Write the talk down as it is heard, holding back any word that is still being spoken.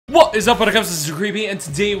What is up, Buttercups? This is DecreeB, and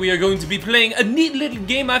today we are going to be playing a neat little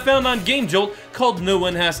game I found on GameJolt called No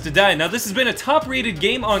One Has to Die. Now, this has been a top-rated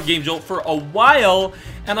game on GameJolt for a while,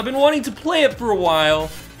 and I've been wanting to play it for a while,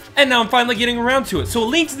 and now I'm finally getting around to it. So a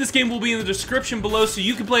link to this game will be in the description below so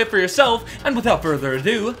you can play it for yourself, and without further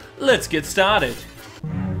ado, let's get started.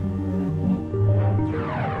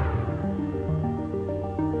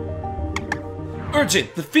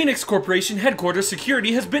 Urgent! The Phoenix Corporation headquarters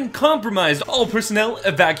security has been compromised. All personnel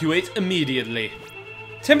evacuate immediately.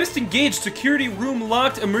 Tempest engaged. Security room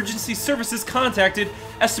locked. Emergency services contacted.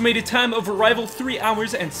 Estimated time of arrival 3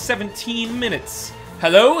 hours and 17 minutes.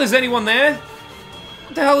 Hello? Is anyone there?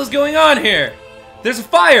 What the hell is going on here? There's a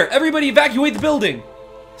fire! Everybody evacuate the building!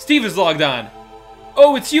 Steve is logged on.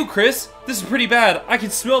 Oh, it's you, Chris. This is pretty bad. I can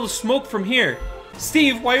smell the smoke from here.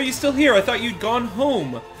 Steve, why are you still here? I thought you'd gone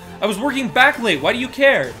home. I was working back late. Why do you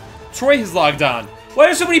care? Troy has logged on.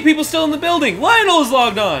 Why are so many people still in the building? Lionel is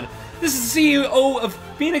logged on. This is the CEO of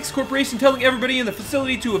Phoenix Corporation telling everybody in the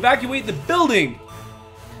facility to evacuate the building.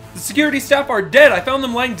 The security staff are dead. I found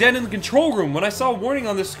them lying dead in the control room when I saw a warning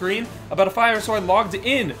on the screen about a fire, so I logged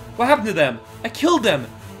in. What happened to them? I killed them.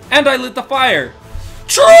 And I lit the fire.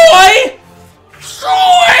 Troy!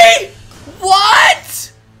 Troy!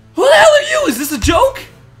 What? Who the hell are you? Is this a joke?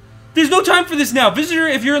 There's no time for this now. Visitor,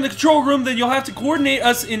 if you're in the control room, then you'll have to coordinate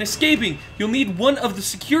us in escaping. You'll need one of the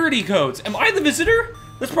security codes. Am I the visitor?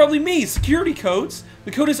 That's probably me. Security codes?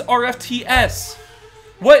 The code is RFTS.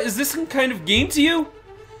 What, is this some kind of game to you?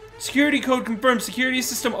 Security code confirmed. Security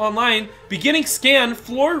system online. Beginning scan,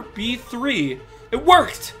 floor B3. It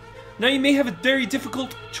worked! Now you may have a very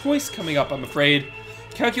difficult choice coming up, I'm afraid.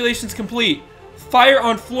 Calculations complete. Fire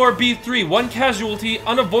on floor B3. 1 casualty,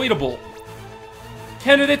 unavoidable.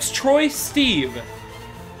 Candidates Troy, Steve.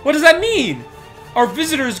 What does that mean? Our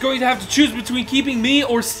visitor is going to have to choose between keeping me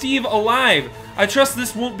or Steve alive. I trust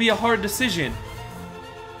this won't be a hard decision.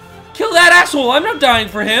 Kill that asshole! I'm not dying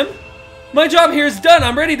for him! My job here is done.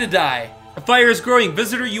 I'm ready to die. A fire is growing.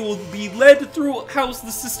 Visitor, you will be led through how the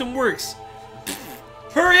system works.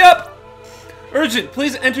 Hurry up! Urgent,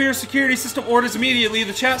 please enter your security system orders immediately.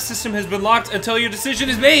 The chat system has been locked until your decision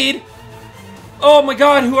is made. Oh my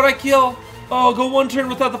god, who would I kill? Oh, go 1 turn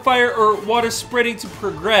without the fire or water spreading to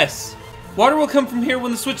progress. Water will come from here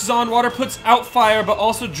when the switch is on. Water puts out fire but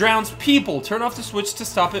also drowns people. Turn off the switch to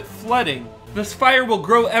stop it flooding. This fire will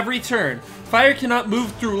grow every turn. Fire cannot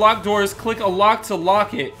move through locked doors. Click a lock to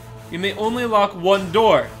lock it. You may only lock 1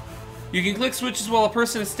 door. You can click switches while a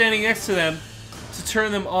person is standing next to them to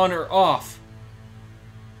turn them on or off.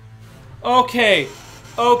 Okay.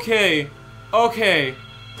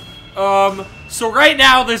 So right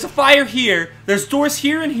now, there's a fire here, there's doors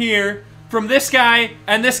here and here, from this guy,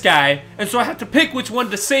 and so I have to pick which one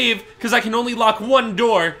to save, because I can only lock 1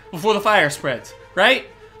 door before the fire spreads, right?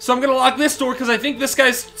 So I'm gonna lock this door, because I think this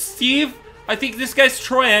guy's Steve, I think this guy's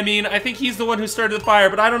Troy, I think he's the one who started the fire,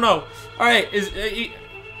 but I don't know. Alright,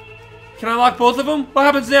 can I lock both of them? What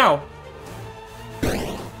happens now?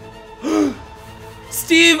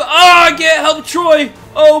 Steve! Oh, I can't help Troy!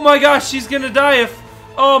 Oh my gosh, she's gonna die if...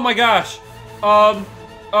 Oh my gosh. Can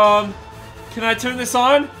I turn this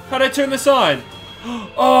on? How do I turn this on?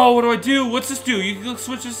 Oh, what do I do? What's this do? You can click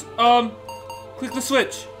switches, click the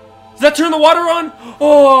switch. Does that turn the water on?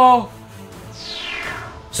 Oh!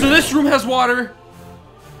 So this room has water.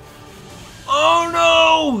 Oh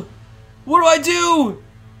no! What do I do?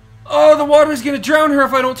 Oh, the water is gonna drown her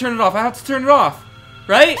if I don't turn it off. I have to turn it off,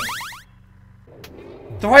 right?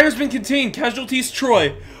 The fire's been contained. Casualties,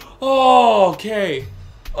 Troy. Oh, okay.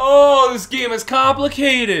 Oh, this game is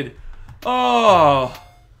complicated. Oh.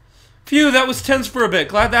 Phew, that was tense for a bit.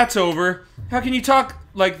 Glad that's over. How can you talk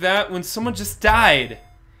like that when someone just died?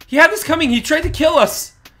 He had this coming. He tried to kill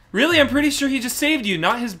us. Really? I'm pretty sure he just saved you.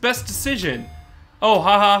 Not his best decision. Oh,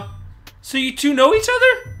 haha. So you two know each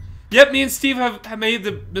other? Yep, me and Steve have made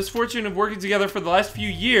the misfortune of working together for the last few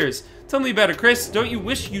years. Tell me about it, Chris. Don't you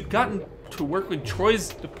wish you'd gotten to work with Troy's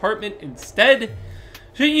department instead?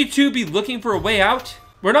 Shouldn't you two be looking for a way out?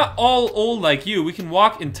 We're not all old like you. We can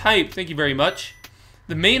walk and type. Thank you very much.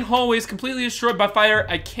 The main hallway is completely destroyed by fire.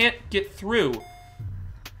 I can't get through.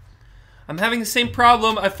 I'm having the same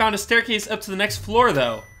problem. I found a staircase up to the next floor,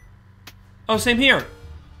 though. Oh, same here.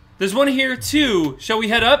 There's one here, too. Shall we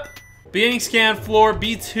head up? Beginning scan, floor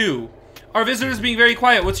B2. Our visitor's being very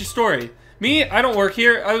quiet. What's your story? Me? I don't work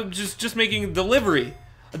here. I'm just making a delivery.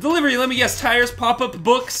 A delivery, let me guess. Tires, pop-up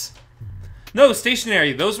books? No,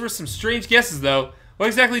 stationery. Those were some strange guesses, though. What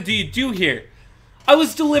exactly do you do here? I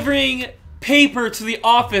was delivering paper to the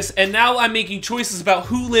office, and now I'm making choices about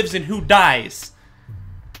who lives and who dies.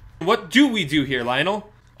 What do we do here,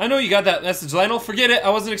 Lionel? I know you got that message, Lionel. Forget it. I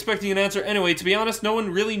wasn't expecting an answer anyway. To be honest, no one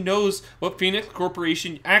really knows what Phoenix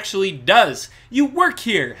Corporation actually does. You work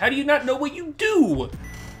here. How do you not know what you do?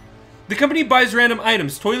 The company buys random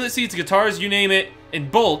items, toilet seats, guitars, you name it, in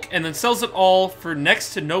bulk, and then sells it all for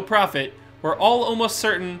next to no profit. We're all almost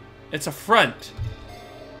certain it's a front.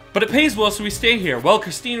 But it pays well, so we stay here. Well,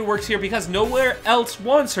 Christina works here because nowhere else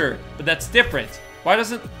wants her. But that's different. Why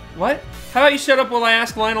doesn't... What? How about you shut up while I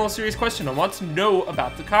ask Lionel a serious question? I want to know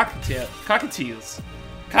about the cockatiels.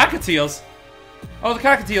 Cockatiels? Oh, the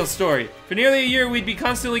cockatiel story. For nearly a year, we'd be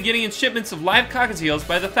constantly getting in shipments of live cockatiels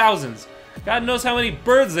by the thousands. God knows how many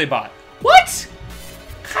birds they bought. What?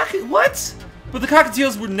 What? But the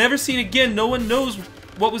cockatiels were never seen again. No one knows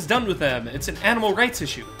what was done with them. It's an animal rights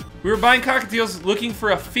issue. We were buying cockatiels looking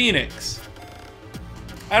for a phoenix.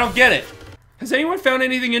 I don't get it. Has anyone found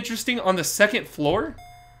anything interesting on the second floor?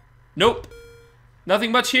 Nope.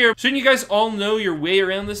 Nothing much here. Shouldn't you guys all know your way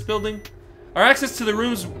around this building? Our access to the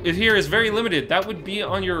rooms here is very limited. That would be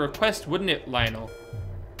on your request, wouldn't it, Lionel?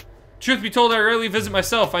 Truth be told, I rarely visit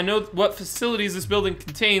myself. I know what facilities this building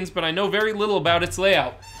contains, but I know very little about its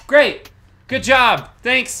layout. Great! Good job!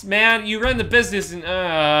 Thanks, man. You run the business and,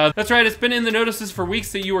 That's right, it's been in the notices for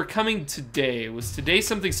weeks that you were coming today. Was today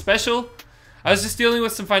something special? I was just dealing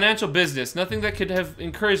with some financial business. Nothing that could have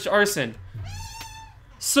encouraged arson.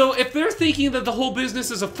 So, if they're thinking that the whole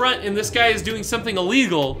business is a front and this guy is doing something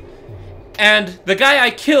illegal, and the guy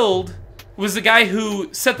I killed was the guy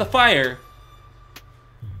who set the fire,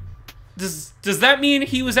 does that mean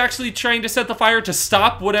he was actually trying to set the fire to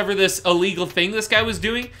stop whatever this illegal thing this guy was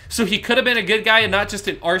doing? So he could have been a good guy and not just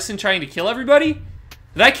an arson trying to kill everybody?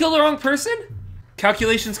 Did I kill the wrong person?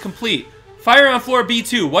 Calculations complete. Fire on floor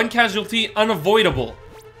B2. 1 casualty unavoidable.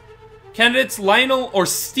 Candidates Lionel or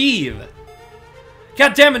Steve.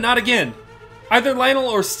 God damn it, not again. Either Lionel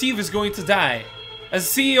or Steve is going to die. As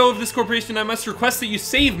CEO of this corporation, I must request that you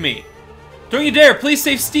save me. Don't you dare, please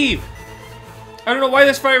save Steve. I don't know why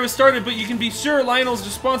this fire was started, but you can be sure Lionel's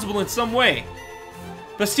responsible in some way.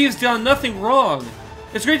 But Steve's done nothing wrong.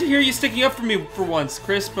 It's great to hear you sticking up for me for once,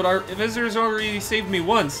 Chris, but our visitors already saved me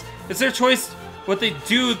once. It's their choice what they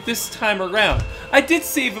do this time around. I did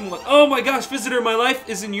save him once. Oh my gosh, visitor, my life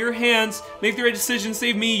is in your hands. Make the right decision,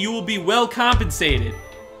 save me, you will be well compensated.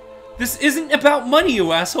 This isn't about money,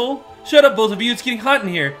 you asshole. Shut up, both of you, it's getting hot in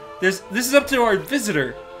here. This is up to our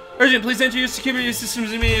visitor. Urgent, please enter your security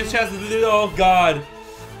systems immediately. Oh god.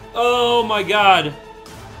 Oh my god.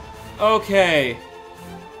 Okay.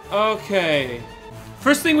 Okay.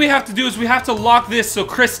 First thing we have to do is we have to lock this so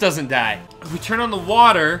Chris doesn't die. If we turn on the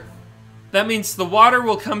water, that means the water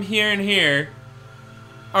will come here and here.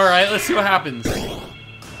 Alright, let's see what happens.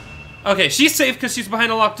 Okay, she's safe because she's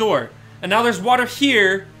behind a locked door. And now there's water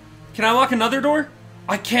here. Can I lock another door?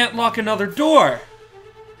 I can't lock another door.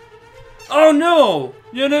 Oh no!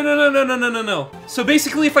 No. So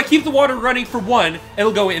basically, if I keep the water running for one,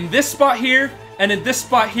 it'll go in this spot here and in this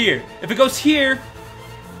spot here. If it goes here,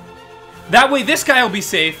 that way this guy will be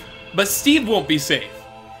safe, but Steve won't be safe.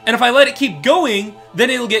 And if I let it keep going, then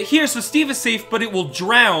it'll get here, so Steve is safe, but it will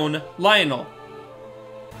drown Lionel.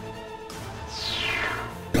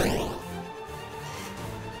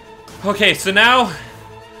 Okay, so now,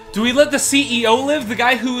 do we let the CEO live, the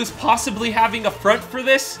guy who is possibly having a front for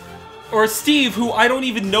this? Or Steve, who I don't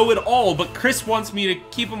even know at all, but Chris wants me to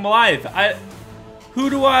keep him alive. I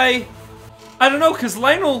don't know, because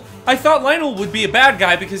Lionel, I thought Lionel would be a bad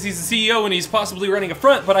guy because he's the CEO and he's possibly running a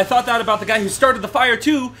front, but I thought that about the guy who started the fire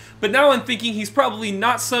too, but now I'm thinking he's probably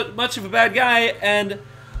not so much of a bad guy, and...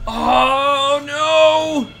 Oh,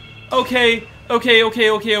 no! Okay. I'm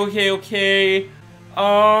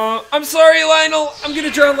sorry, Lionel! I'm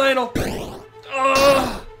gonna drown Lionel!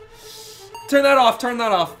 Turn that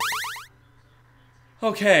off.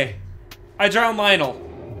 Okay. I drowned Lionel.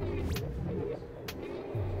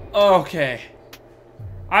 Okay.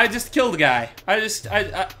 I just killed a guy.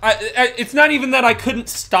 It's not even that I couldn't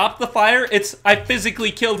stop the fire, it's I physically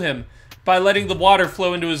killed him by letting the water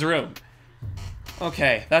flow into his room.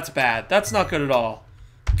 Okay, that's bad. That's not good at all.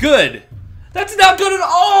 Good! That's not good at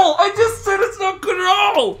all! I just said it's not good at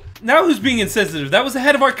all! Now who's being insensitive? That was the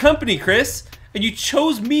head of our company, Chris! And you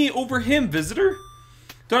chose me over him, visitor?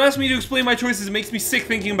 Don't ask me to explain my choices, it makes me sick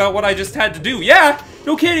thinking about what I just had to do. Yeah,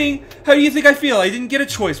 no kidding. How do you think I feel? I didn't get a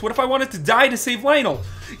choice. What if I wanted to die to save Lionel?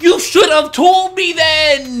 You should have told me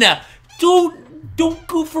then! Don't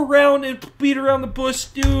goof around and beat around the bush,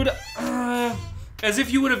 dude. As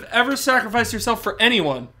if you would have ever sacrificed yourself for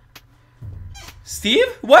anyone. Steve?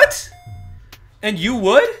 What? And you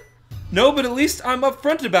would? No, but at least I'm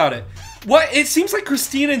upfront about it. What? It seems like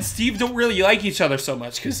Christina and Steve don't really like each other so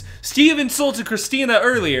much, because Steve insulted Christina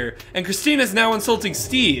earlier, and Christina's now insulting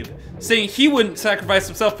Steve, saying he wouldn't sacrifice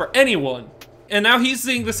himself for anyone. And now he's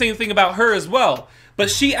saying the same thing about her as well. But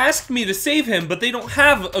she asked me to save him, but they don't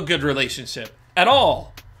have a good relationship at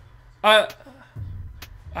all. I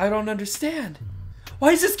don't understand.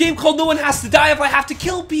 Why is this game called No One Has to Die if I have to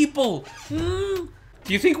kill people? Do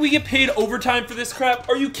you think we get paid overtime for this crap?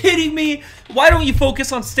 Are you kidding me? Why don't you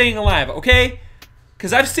focus on staying alive, okay?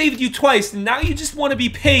 Because I've saved you twice, and now you just want to be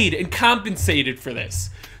paid and compensated for this.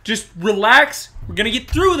 Just relax. We're going to get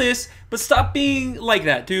through this, but stop being like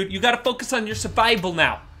that, dude. You got to focus on your survival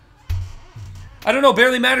now. I don't know,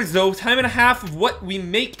 barely matters though. Time and a half of what we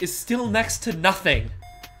make is still next to nothing.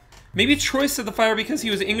 Maybe Troy set the fire because he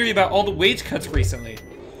was angry about all the wage cuts recently.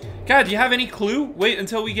 God, do you have any clue? Wait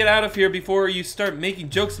until we get out of here before you start making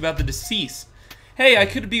jokes about the deceased. Hey, I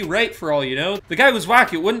could be right for all you know. The guy was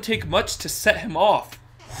whack. It wouldn't take much to set him off.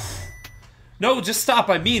 No, just stop.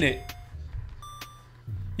 I mean it.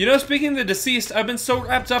 You know, speaking of the deceased, I've been so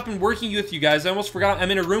wrapped up in working with you guys, I almost forgot I'm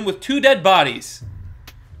in a room with 2 dead bodies.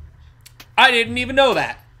 I didn't even know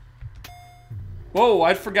that. Whoa,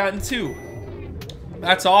 I'd forgotten too.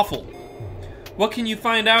 That's awful. What can you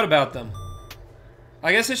find out about them?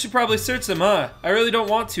 I guess I should probably search them, huh? I really don't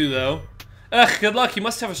want to, though. Ugh, good luck. You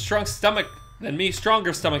must have a stronger stomach than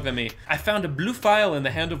me. I found a blue file in the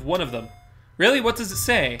hand of one of them. Really? What does it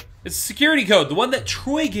say? It's a security code, the one that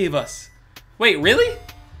Troy gave us. Wait, really?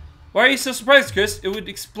 Why are you so surprised, Chris? It would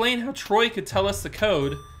explain how Troy could tell us the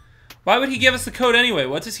code. Why would he give us the code anyway?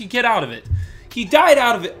 What does he get out of it? He died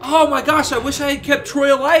out of it. Oh my gosh, I wish I had kept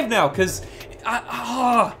Troy alive now, because...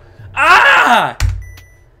 I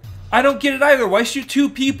don't get it either. Why shoot 2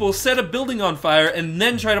 people, set a building on fire, and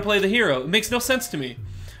then try to play the hero? It makes no sense to me.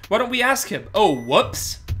 Why don't we ask him? Oh,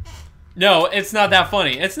 whoops. No, it's not that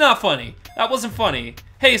funny. It's not funny. That wasn't funny.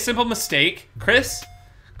 Hey, simple mistake. Chris?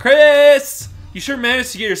 Chris! You sure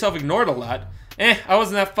managed to get yourself ignored a lot. I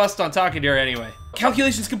wasn't that fussed on talking to her anyway.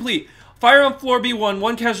 Calculations complete. Fire on floor B1,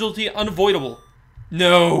 1 casualty unavoidable.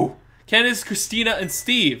 No. Candace, Christina, and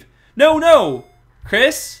Steve. No.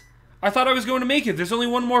 Chris? I thought I was going to make it. There's only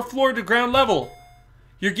 1 more floor to ground level.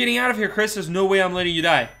 You're getting out of here, Chris. There's no way I'm letting you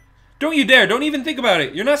die. Don't you dare. Don't even think about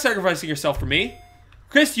it. You're not sacrificing yourself for me.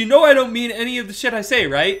 Chris, you know I don't mean any of the shit I say,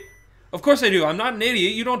 right? Of course I do. I'm not an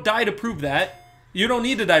idiot. You don't die to prove that. You don't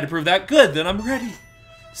need to die to prove that. Good, then I'm ready.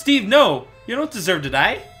 Steve, no. You don't deserve to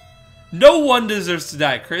die. No one deserves to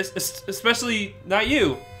die, Chris. Especially not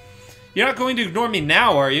you. You're not going to ignore me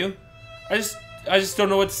now, are you? I just don't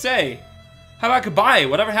know what to say. How about goodbye?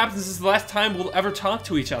 Whatever happens is the last time we'll ever talk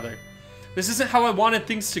to each other. This isn't how I wanted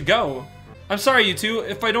things to go. I'm sorry, you two.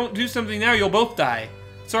 If I don't do something now, you'll both die.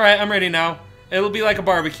 It's alright, I'm ready now. It'll be like a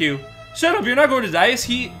barbecue. Shut up, you're not going to die. Is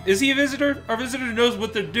he a visitor? Our visitor knows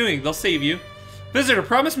what they're doing. They'll save you. Visitor,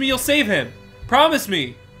 promise me you'll save him. Promise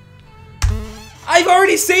me. I've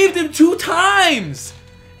already saved him 2 times!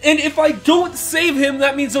 And if I don't save him,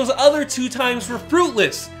 that means those other 2 times were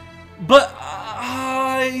fruitless. But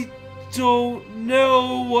I don't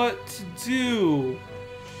know what to do.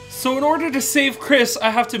 So in order to save Chris, I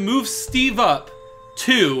have to move Steve up.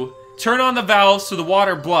 2, turn on the valve so the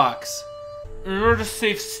water blocks. In order to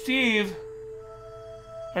save Steve,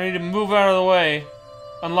 I need to move out of the way.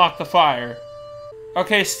 Unlock the fire.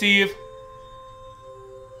 Okay, Steve.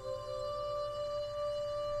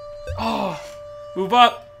 Oh, move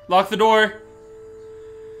up. Lock the door.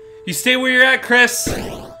 You stay where you're at, Chris.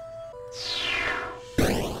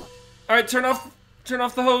 Alright, turn off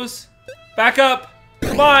the hose. Back up.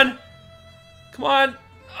 Come on. Come on.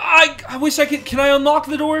 I wish I could. Can I unlock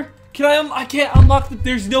the door? I can't unlock the.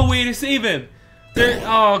 There's no way to save him.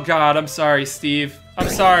 Oh God, I'm sorry, Steve. I'm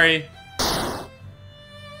sorry.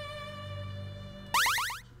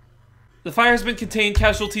 The fire has been contained.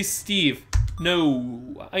 Casualties, Steve.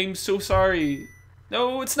 No, I'm so sorry.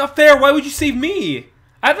 No, it's not fair. Why would you save me?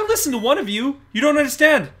 I haven't listened to one of you. You don't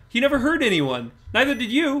understand. He never hurt anyone. Neither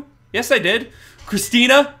did you. Yes, I did.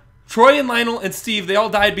 Christina, Troy, and Lionel, and Steve, they all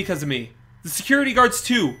died because of me. The security guards,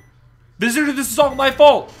 too. Visitor, this is all my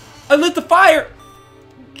fault. I lit the fire.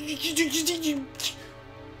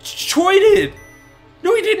 Troy did.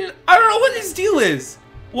 No, he didn't. I don't know what his deal is.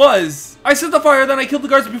 I set the fire, then I killed the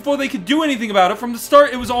guards before they could do anything about it. From the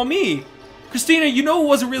start, it was all me. Christina, you know it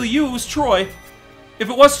wasn't really you, it was Troy. If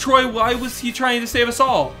it was Troy, why was he trying to save us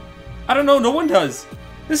all? I don't know, no one does.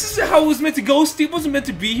 This isn't how it was meant to go. Steve wasn't meant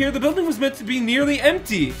to be here. The building was meant to be nearly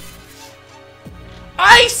empty.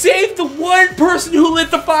 I saved the one person who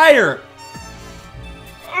lit the fire.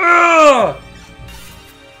 Ugh.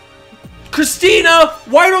 Christina,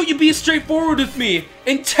 why don't you be straightforward with me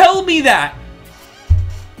and tell me that?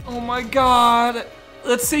 Oh my god.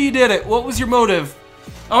 Let's say you did it. What was your motive?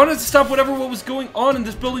 I wanted to stop what was going on in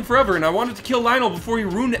this building forever, and I wanted to kill Lionel before he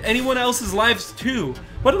ruined anyone else's lives too.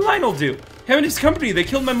 What did Lionel do? Him and his company, they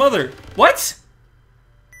killed my mother. What?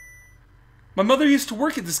 My mother used to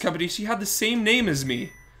work at this company. She had the same name as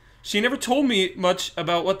me. She never told me much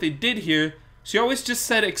about what they did here. She always just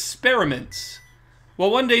said experiments.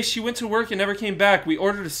 Well, one day she went to work and never came back. We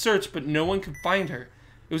ordered a search, but no one could find her.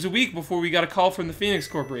 It was a week before we got a call from the Phoenix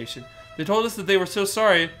Corporation. They told us that they were so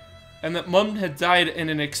sorry and that Mom had died in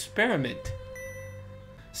an experiment.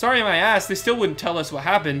 Sorry my ass, they still wouldn't tell us what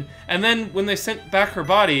happened. And then when they sent back her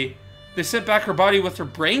body, they sent back her body with her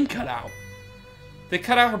brain cut out. They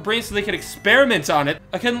cut out her brain so they could experiment on it.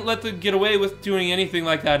 I couldn't let them get away with doing anything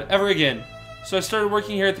like that ever again. So I started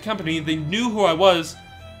working here at the company. They knew who I was,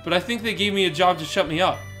 but I think they gave me a job to shut me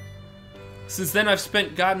up. Since then I've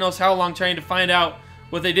spent God knows how long trying to find out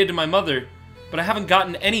what they did to my mother, but I haven't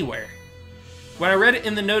gotten anywhere. When I read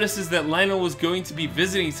in the notices that Lionel was going to be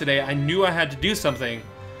visiting today, I knew I had to do something.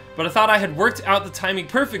 But I thought I had worked out the timing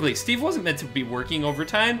perfectly. Steve wasn't meant to be working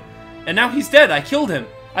overtime, and now he's dead. I killed him.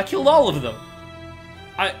 I killed all of them.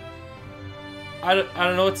 I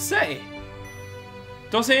don't know what to say.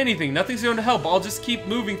 Don't say anything. Nothing's going to help. I'll just keep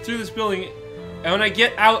moving through this building, and when I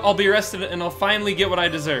get out, I'll be arrested, and I'll finally get what I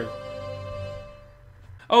deserve.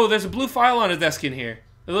 Oh, there's a blue file on a desk in here.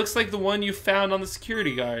 It looks like the one you found on the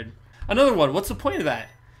security guard. Another one. What's the point of that?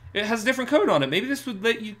 It has a different code on it. Maybe this would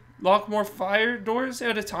let you lock more fire doors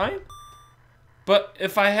at a time? But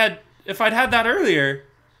if I'd had that earlier,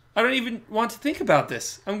 I don't even want to think about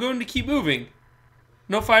this. I'm going to keep moving.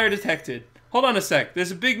 No fire detected. Hold on a sec.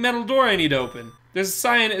 There's a big metal door I need to open. There's a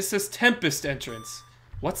sign. It says Tempest Entrance.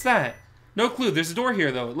 What's that? No clue. There's a door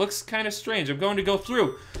here, though. It looks kind of strange. I'm going to go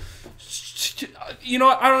through. You know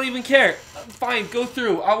what? I don't even care. Fine, go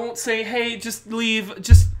through. I won't say, hey, just leave.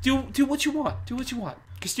 Just do what you want. Do what you want.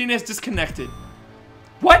 Christina is disconnected.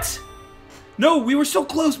 What? No, we were so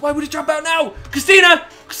close. Why would it drop out now? Christina!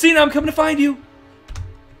 Christina, I'm coming to find you.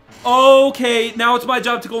 Okay, now it's my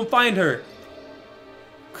job to go and find her.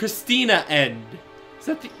 Christina end. Is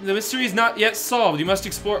that the mystery is not yet solved. You must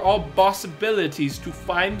explore all possibilities to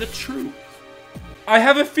find the truth. I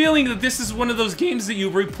have a feeling that this is one of those games that you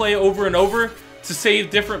replay over and over to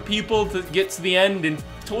save different people to get to the end and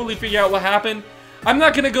totally figure out what happened. I'm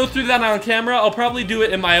not going to go through that on camera. I'll probably do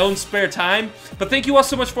it in my own spare time. But thank you all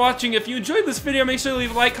so much for watching. If you enjoyed this video, make sure to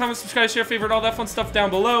leave a like, comment, subscribe, share, favorite, all that fun stuff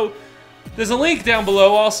down below. There's a link down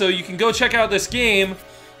below also. You can go check out this game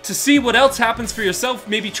to see what else happens for yourself.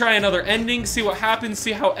 Maybe try another ending, see what happens,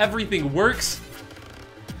 see how everything works,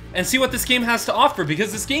 and see what this game has to offer,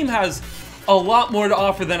 because this game has a lot more to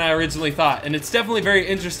offer than I originally thought, and it's definitely very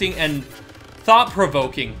interesting and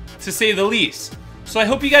thought-provoking, to say the least. So I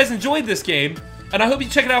hope you guys enjoyed this game, and I hope you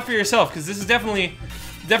check it out for yourself, because this is definitely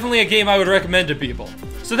a game I would recommend to people.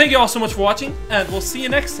 So thank you all so much for watching, and we'll see you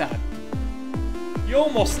next time. You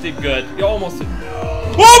almost did good. You almost did.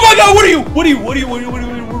 Oh my god, what are you?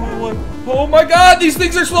 Oh my god, these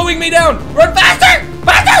things are slowing me down. Run faster!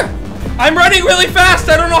 Faster! I'm running really fast.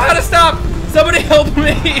 I don't know how to stop. Somebody help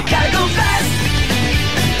me. Gotta go fast.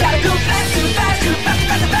 Gotta go faster, faster,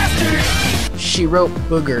 faster, faster, faster. She wrote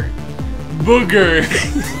booger. Booger.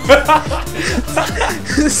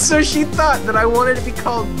 So she thought that I wanted to be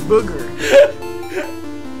called Booger.